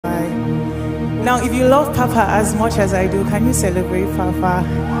Now, if you love Papa as much as I do, can you celebrate Papa?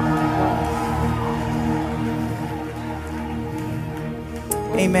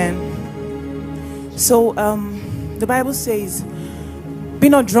 Amen. So, the Bible says, be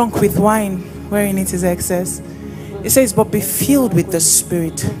not drunk with wine wherein it is excess. It says, but be filled with the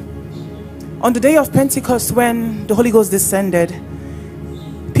Spirit. On the day of Pentecost, when the Holy Ghost descended,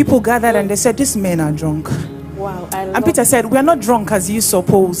 people gathered and they said, these men are drunk. Wow. And Peter said, we are not drunk as you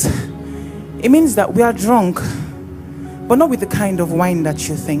suppose. It means that we are drunk, but not with the kind of wine that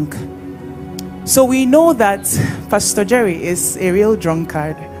you think. So we know that Pastor Jerry is a real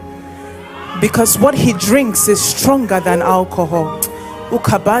drunkard, because what he drinks is stronger than alcohol.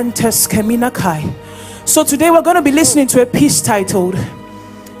 So today we're going to be listening to a piece titled,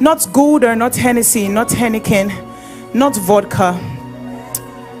 not Good or not Hennessy, not Henneken, not vodka,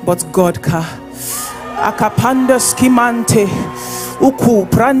 but Godka. Akapandas kimante uku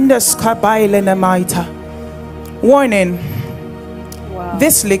prandas kabaile namaita. Warning. Wow.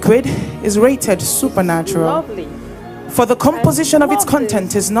 This liquid is rated supernatural. Lovely. For the composition of its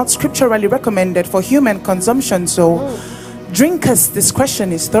content is not scripturally recommended for human consumption, so drinkers'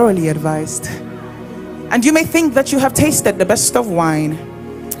 discretion is thoroughly advised. And you may think that you have tasted the best of wine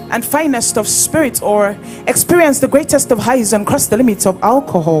and finest of spirits, or experienced the greatest of highs and crossed the limits of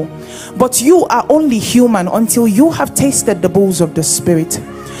alcohol, but you are only human until you have tasted the bowls of the Spirit.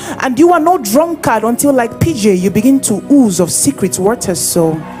 And you are no drunkard until, like PJ, you begin to ooze of secret waters.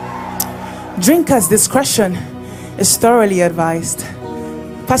 So drinkers' discretion is thoroughly advised.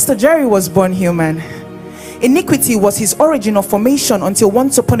 Pastor Jerry was born human. Iniquity was his origin of formation until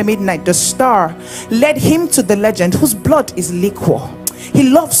once upon a midnight the star led him to the legend whose blood is liquor. He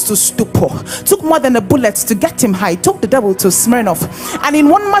loves to stupor. Took more than a bullet to get him high. Took the devil to Smirnoff. And in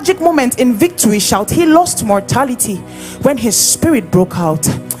one magic moment in victory shout, he lost mortality when his spirit broke out.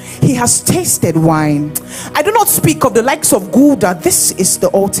 He has tasted wine. I do not speak of the likes of Gouda. This is the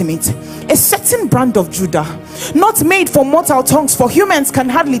ultimate. A certain brand of Judah, not made for mortal tongues, for humans can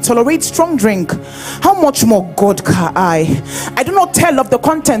hardly tolerate strong drink. How much more God can I do not tell of the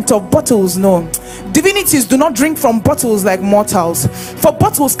content of bottles, no. Divinities do not drink from bottles like mortals, for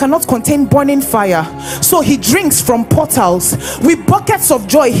bottles cannot contain burning fire. So he drinks from portals. With buckets of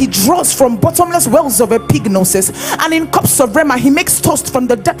joy he draws from bottomless wells of epignosis, and in cups of rema he makes toast from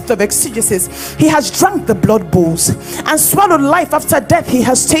the depth of exegesis. He has drunk the blood bowls and swallowed life. After death he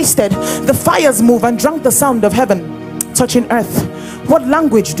has tasted the fires move and drunk the sound of heaven touching earth. What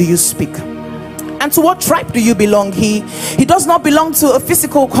language do you speak? And to what tribe do you belong? He does not belong to a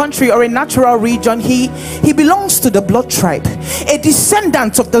physical country or a natural region. He belongs to the blood tribe, a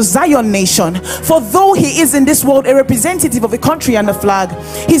descendant of the Zion nation. For though he is in this world a representative of a country and a flag,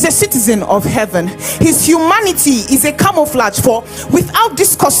 he's a citizen of heaven. His humanity is a camouflage, for without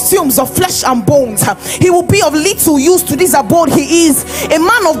these costumes of flesh and bones, he will be of little use to this abode. He is a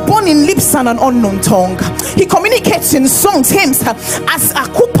man of burning lips and an unknown tongue. He communicates in songs, hymns, as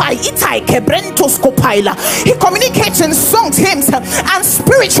akupai itai kebrentos. He communicates in songs, hymns, and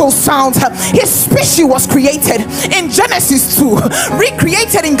spiritual sounds. His species was created in Genesis 2,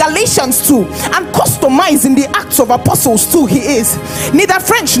 recreated in Galatians 2, and customized in the Acts of Apostles 2. He is neither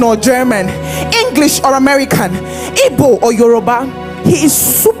French nor German, English or American, Igbo or Yoruba. He is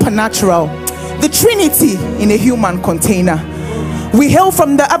supernatural, the Trinity in a human container. We hail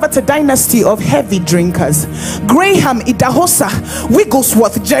from the Avatar dynasty of heavy drinkers. Graham, Idahosa,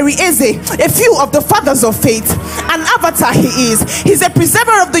 Wigglesworth, Jerry Eze, a few of the fathers of faith. An avatar he is. He's a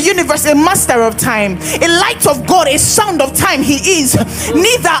preserver of the universe, a master of time, a light of God, a sound of time. He is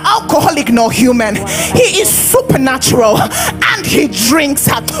neither alcoholic nor human. He is supernatural, and he drinks.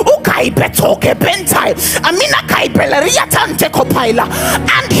 And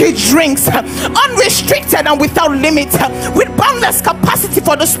he drinks unrestricted and without limit, with boundless capacity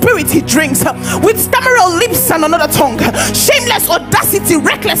for the spirit. He drinks with stammering lips and another tongue, shameless audacity,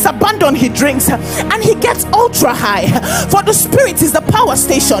 reckless abandon. He drinks and he gets ultra high, for the spirit is the power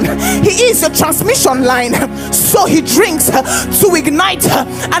station. He is the transmission line. So he drinks to ignite,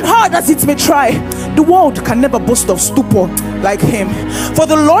 and hard as it may try, the world can never boast of stupor like him. For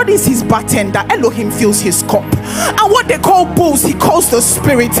the Lord is his bartender, Elohim fills his cup. And what they call booze he calls the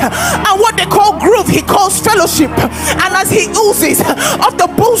spirit, and what they call groove he calls fellowship. And as he oozes of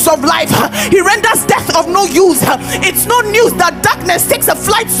the booze of life, he renders death of no use. It's no news that darkness takes a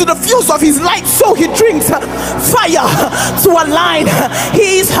flight to the fuse of his light. So he drinks fire to align.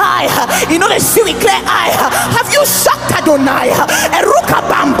 He is high, you know, the see with clear eye. Have you shocked Adonai?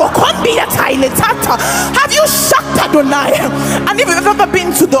 Have you shocked Adonai. And if you've ever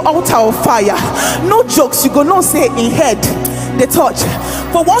been to the altar of fire, no jokes, you go no say in head the touch.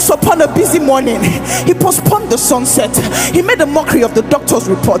 For once upon a busy morning, he postponed the sunset. He made a mockery of the doctor's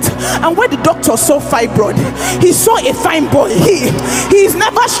report, and where the doctor saw fibroid, he saw a fine boy. He is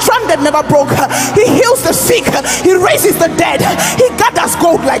never stranded, never broke. He heals the sick, he raises the dead, he gathers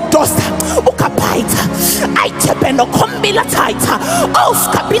gold like dust.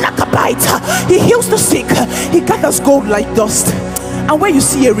 He heals the sick, he gathers gold like dust. And where you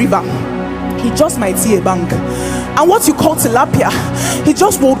see a river, he just might see a bank. And what you call tilapia, he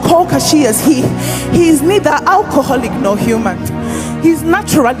just would call kashi as he is neither alcoholic nor human. He's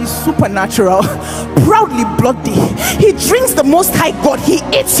naturally supernatural, proudly bloody. He drinks the Most High God, he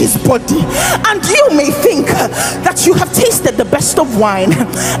eats his body. And you may think that you have tasted the best of wine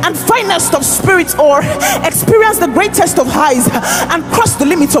and finest of spirits, or experienced the greatest of highs and crossed the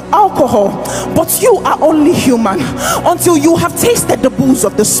limits of alcohol, but you are only human until you have tasted the booze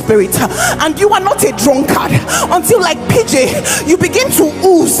of the spirit. And you are not a drunkard until, like PJ, you begin to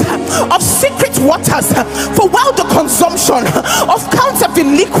ooze of secret waters. For while the consumption of counterfeit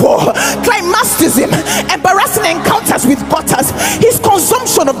liquor, climatism, embarrassing encounters with gutters, his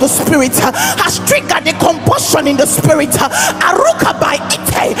consumption of the spirit has triggered a combustion in the spirit, aruka by ite,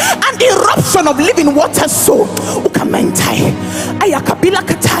 and the eruption of living water. So ukamentai ayakabila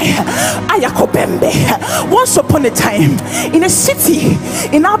katai ayakobembe. Once upon a time, in a city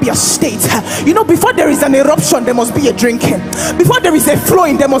in Abia State, you know, before there is an eruption, there must be a drinking. Before there is a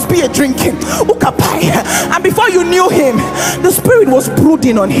flowing, there must be a drinking. Ukapai. And before you knew him, the spirit was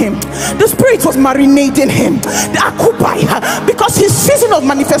brooding on him. The spirit was marinating him. The akupai, because his season of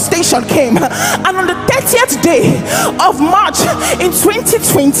manifestation came. And on the 30th day of March in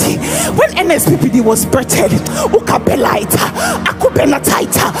 2020, when nsppd was birthed, ukabelaita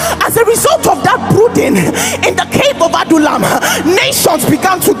akubenataita, as a result of that brooding in the cave of Adulam, nations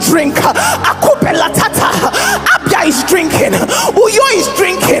began to drink. Akubelatata, Abia is drinking, Uyo is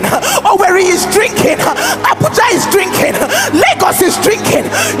drinking, Owerri is drinking, Abuja is drinking, Lagos is drinking,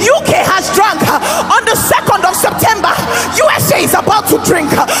 UK has drunk. On the 2nd of September, USA is about to drink.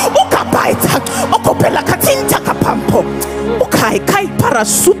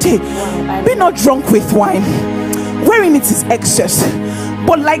 Be not drunk with wine, wherein it is excess,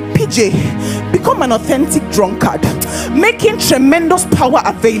 but like PJ, become an authentic drunkard, making tremendous power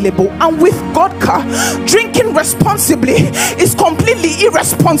available. And with Godka, drinking responsibly is completely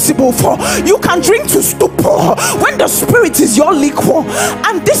irresponsible. For you can drink to stupor when the spirit is your liquor,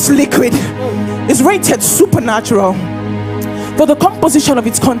 and this liquid is rated supernatural, for the composition of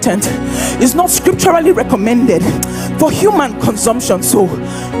its content is not scripturally recommended for human consumption. So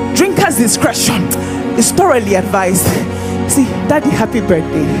drinkers' discretion is thoroughly advised. See, Daddy, happy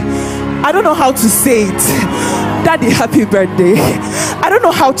birthday. I don't know how to say it. Daddy, happy birthday. I don't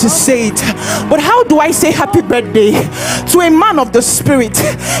know how to say it, but how do I say happy birthday to a man of the spirit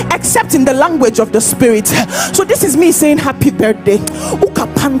except in the language of the spirit? So this is me saying happy birthday.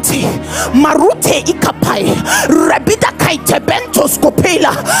 Ukapante marute ikapai rabida kaite bentos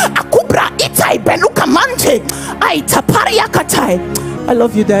kopela akubra itai benukamante aitaparia katai. I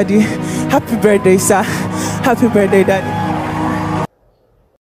love you, Daddy. Happy birthday, sir. Happy birthday, Daddy.